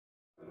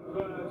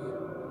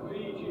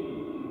Fiji.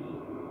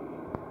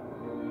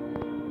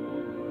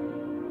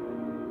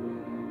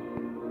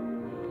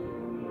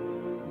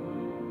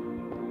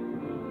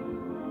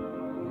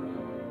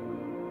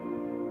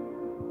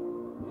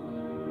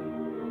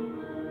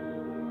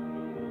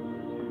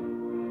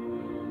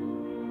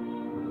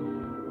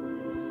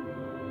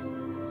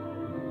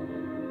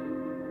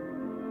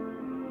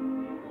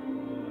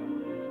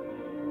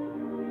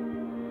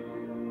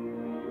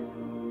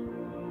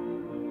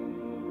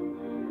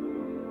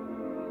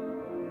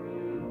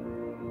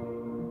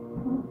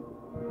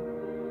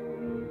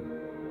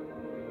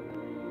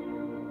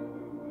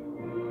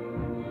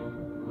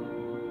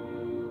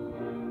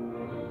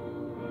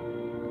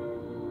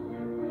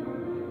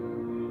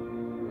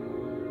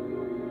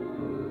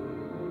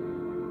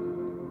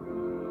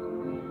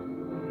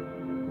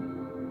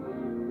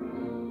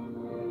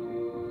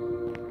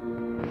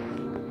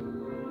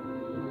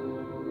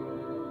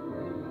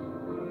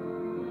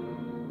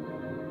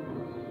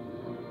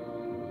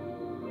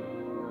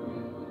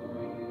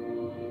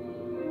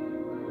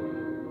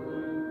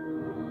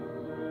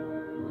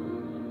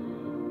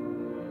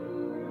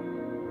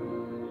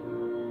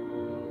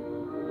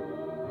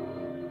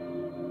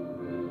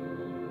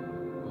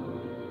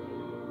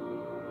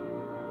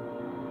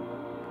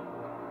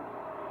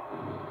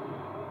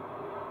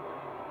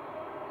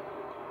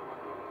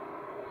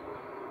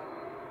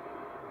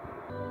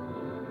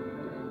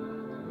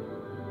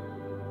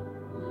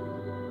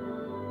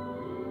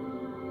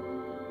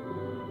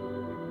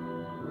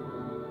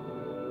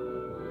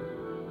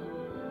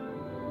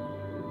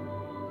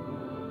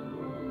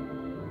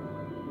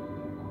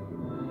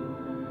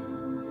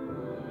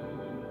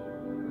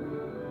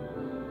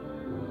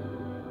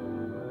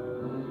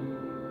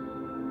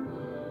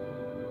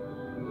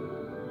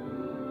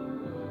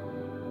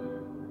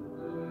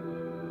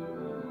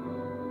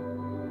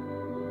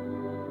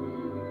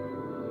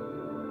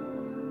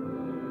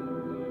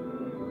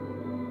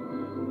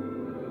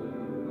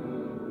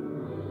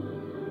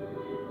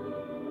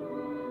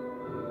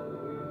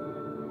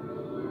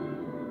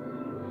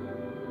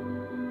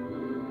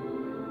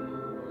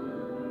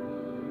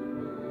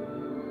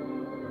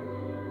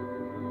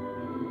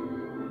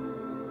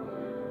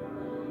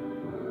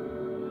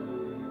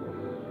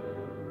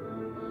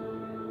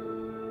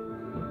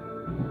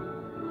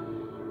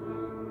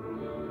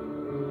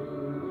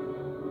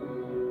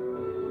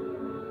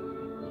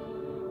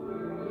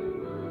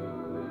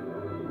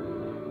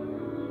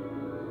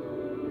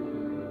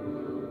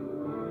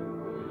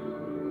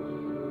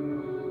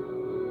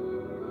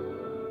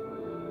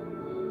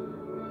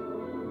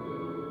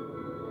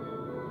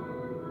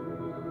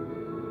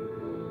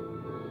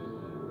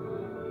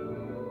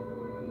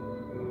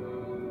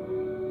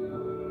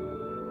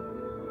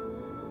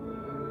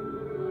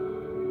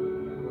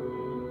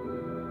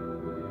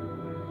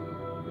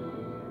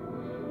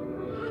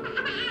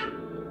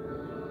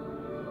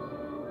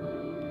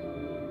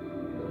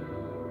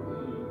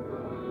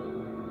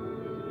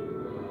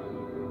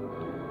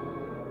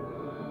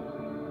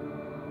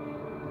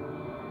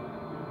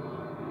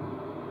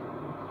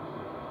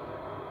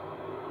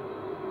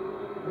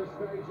 The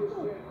stage is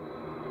set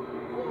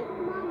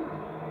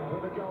for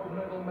the gold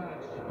medal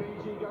match.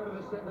 Fiji go to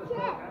the centre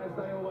spot as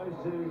they always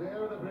do.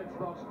 There are the blitz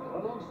box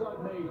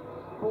alongside me,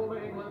 former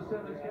England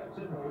Sevens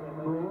captain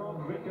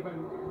Rob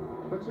Vickerman.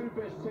 The two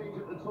best teams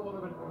at the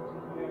tournament.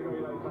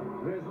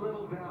 There's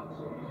little doubt.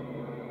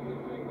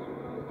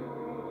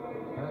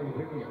 How are you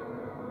picking it?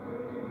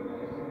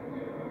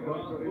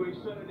 Well, we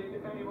certainly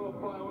need any more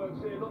fireworks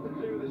here, nothing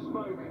to do with the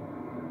smoke,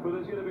 but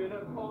there's going to be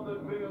enough on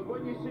the field.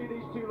 When you see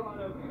these two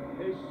line up,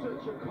 it's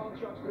such a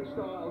contrast of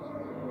styles.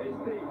 It's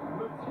the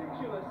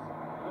meticulous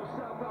of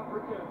South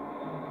Africa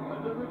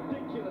and the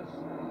ridiculous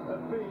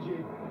of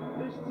Fiji.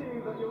 This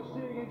team that you're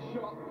seeing in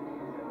shot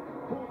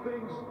pull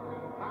things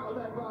out of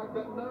their bag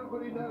that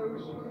nobody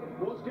knows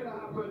what's going to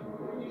happen.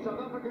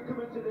 South Africa come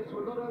into this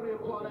with not only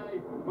a plan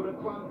A, but a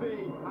plan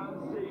B and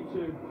C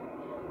too.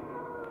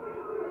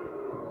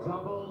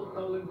 Double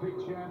Olympic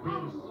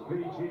champions,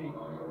 Fiji.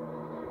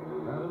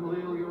 Adam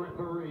Leal, your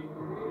referee.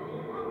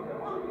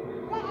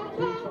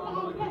 Two-time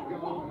Olympic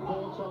gold,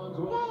 4 times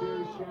World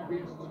Series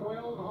champions,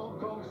 12 Hong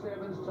Kong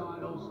Sevens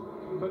titles,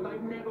 but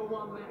they've never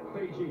won that,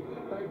 Fiji.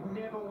 They've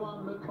never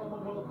won the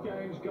Commonwealth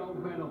Games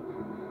gold medal.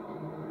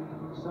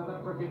 South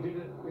Africa did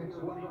it in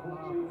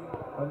 2014.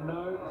 And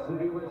no,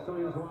 Sidiwe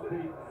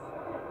Soyuzwapi,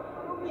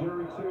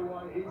 jury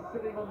 2-1, is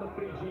sitting on the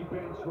Fiji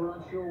bench. We're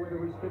unsure whether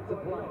he's fit to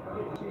play.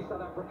 Fiji,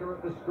 South Africa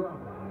at the scrum.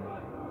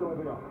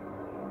 Driving up.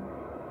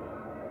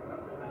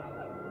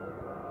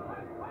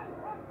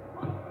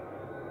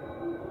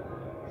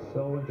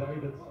 Selwyn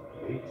Davids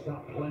eats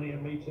up plenty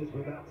of metres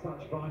with that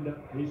touch finder.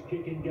 His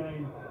kicking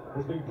game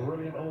has been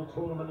brilliant all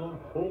tournament long,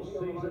 all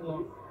season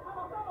long.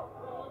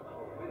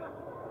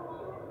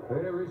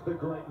 There is the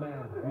great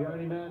man, the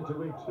only man to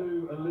win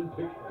 2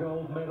 Olympic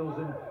gold medals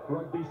in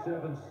rugby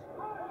sevens.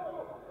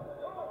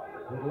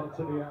 Would love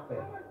to be out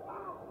there.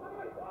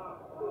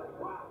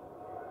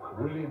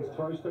 Williams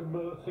throws to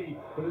Murphy,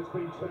 but it's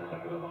been turned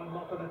over by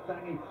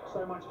Mofanathangi.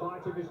 So much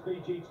height in this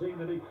Fiji team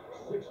that he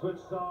 6 foot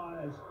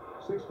size,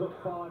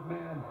 6'5"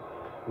 man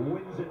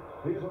wins it.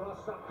 Here's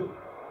Rasaku.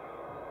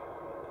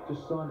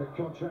 Just signed a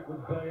contract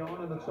with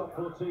Bayonne in the top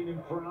 14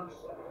 in France.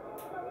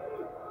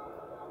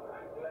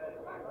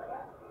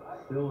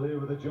 Still here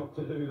with a job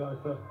to do though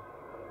for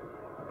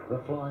the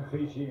Flying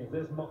Fijians.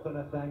 There's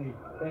Mofanathangi,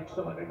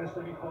 excellent in the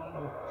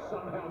semi-final.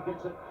 Somehow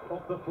gets it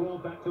off the floor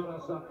back to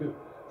Rasaku.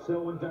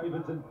 Selwyn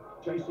Davids and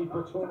JC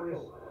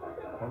Pretorius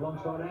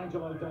alongside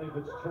Angelo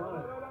Davids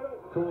trying to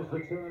cause the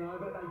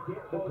turnover. They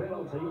get the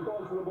penalty. You've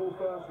gone to the ball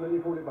first and then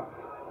you pulled it back.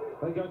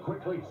 They go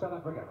quickly, South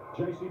Africa.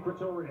 JC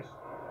Pretorius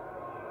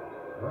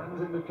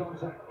runs into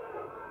contact.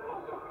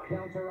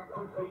 Counter up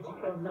from Fiji.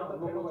 Another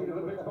penalty to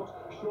the mid box.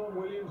 Sean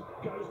Williams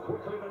goes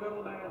quickly, the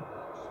little man.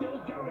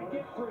 Still going,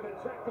 get through the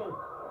tackle.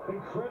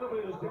 Incredibly,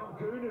 it was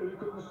Damgunu who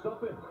couldn't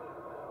stop him.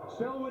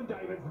 Selwyn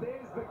Davids,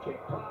 there's the kick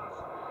pass.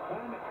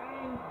 And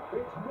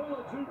it's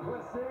Muller du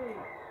Plessis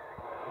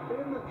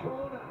in the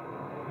corner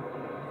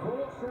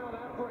for South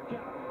Africa.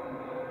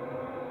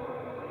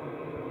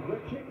 The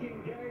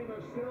kicking game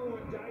of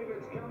Selwyn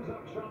Davids comes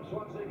up trumps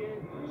once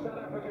again. South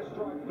Africa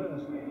strike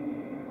first.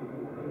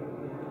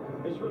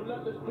 It's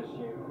relentless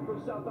pursuit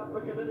from South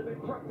Africa. They've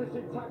been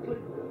practicing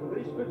tackling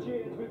these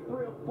Fijians with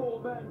 3 or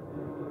 4 men.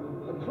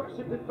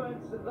 Impressive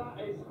defence, and that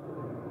is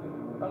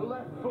a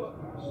left foot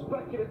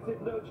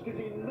speculative nudge because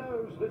he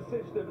knows the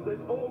systems.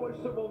 There's always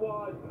someone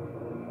wide.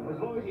 As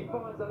long as he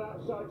finds that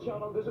outside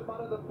channel, doesn't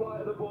matter the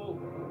flight of the ball,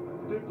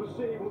 du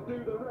Plessis will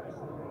do the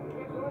rest.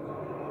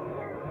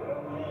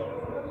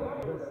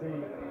 Let's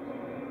see.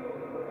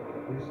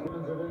 These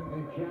Swans event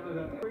in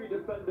Canada. 3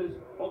 defenders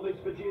on these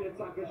Fijian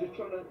attackers just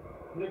trying to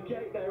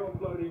negate their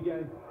offloading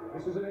game.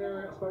 This is an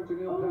area I spoke to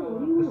Neil Powell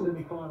after the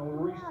semi-final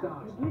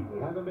restarts.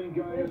 Haven't been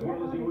going as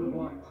well as he would have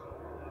liked.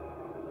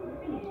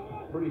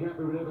 Pretty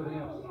happy with everything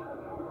else.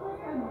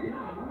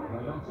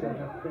 And that's an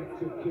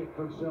effective kick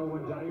from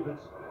Selwyn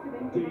Davids.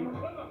 Deep.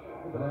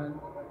 But then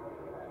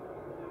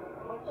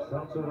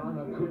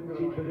Saltarana couldn't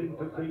keep it in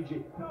for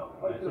Fiji.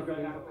 That's a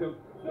great outcome.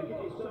 They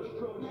get it so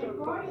strong, so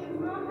fast.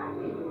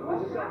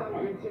 There's a South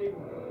African team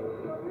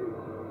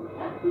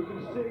who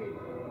concede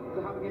to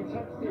having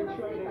intensity in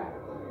training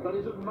that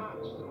is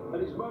unmatched. And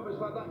it's moments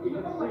like that you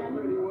can see it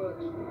really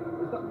works.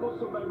 It's that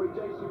muscle memory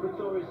JC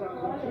Pretorius has,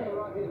 and too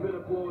right he's been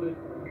applauded.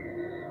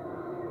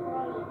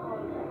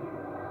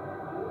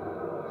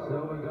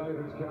 Selwyn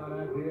Davids can't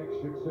add the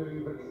extra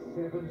 2, but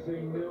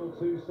 17-0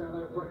 to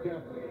South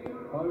Africa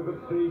over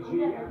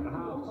Fiji at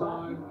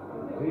half-time.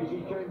 Fiji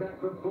came back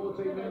from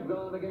 14-0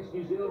 down against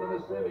New Zealand in the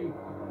semi.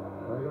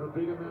 They got a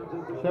big amount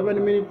of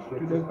 7 minutes to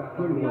the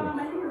full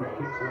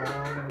Kicks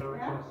long in the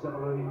direction of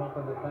Salary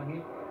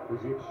Mofanathangi. As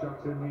he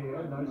obstructs in the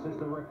air, no, says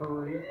the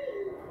referee.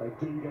 They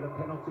do get a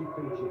penalty,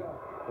 Fiji.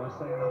 By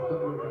saying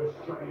Abdullah goes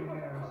straight in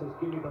there and says,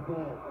 give me the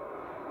ball.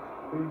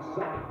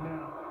 Inside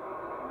now.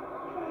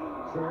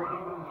 So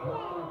even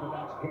card, but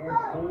that's going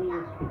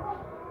forward.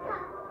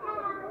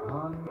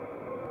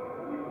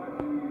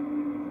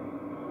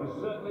 There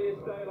certainly is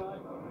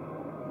daylight.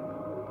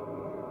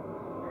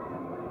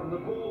 And the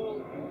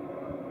ball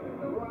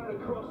right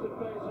across the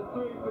face of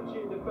 3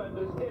 Fijian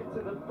defenders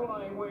into the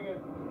flying winger,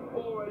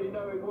 already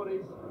knowing what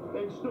is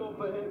in store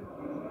for him.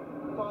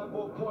 5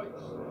 more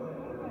points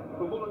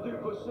for Muller du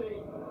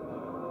Plessis.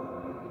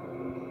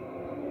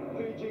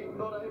 Fiji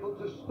not able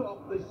to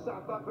stop this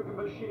South African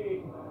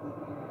machine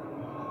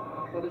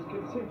that is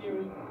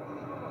continuing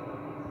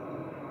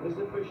this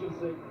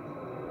efficiency.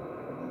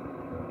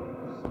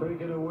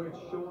 Speaking of which,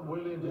 Sean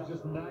Williams has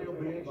just nailed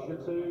the extra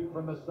 2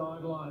 from the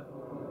sideline.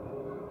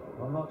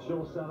 I'm not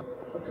sure, Sam.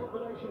 A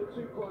combination of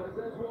 2 players.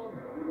 There's one.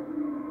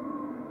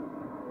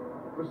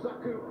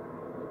 Rasaku,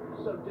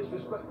 some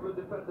disrespect for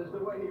the defenders, the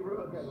way he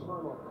runs.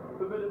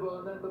 Formidable,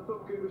 and then the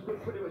Thunku, who's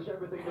done pretty much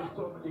everything this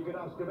tournament you could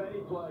ask of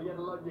any player,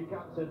 yet alone your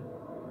captain.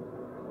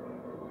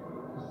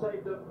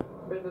 Saved them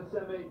in the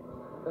semi,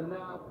 and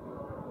now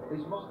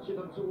he's marching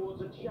them towards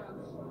a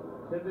chance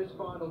in this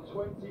final.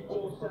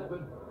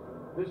 24-7.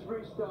 This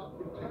restart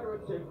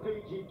imperative.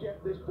 Fiji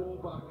get this ball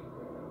back.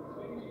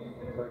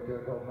 Tokyo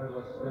gold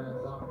medalist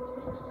stands up.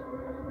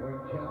 When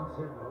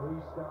counted,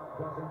 restart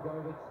doesn't go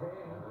to 10.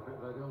 I think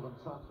they held them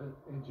tough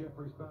in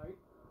Jeffreys Bay.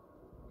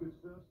 Good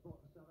serve spot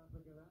for South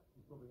Africa, that.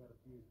 He's probably had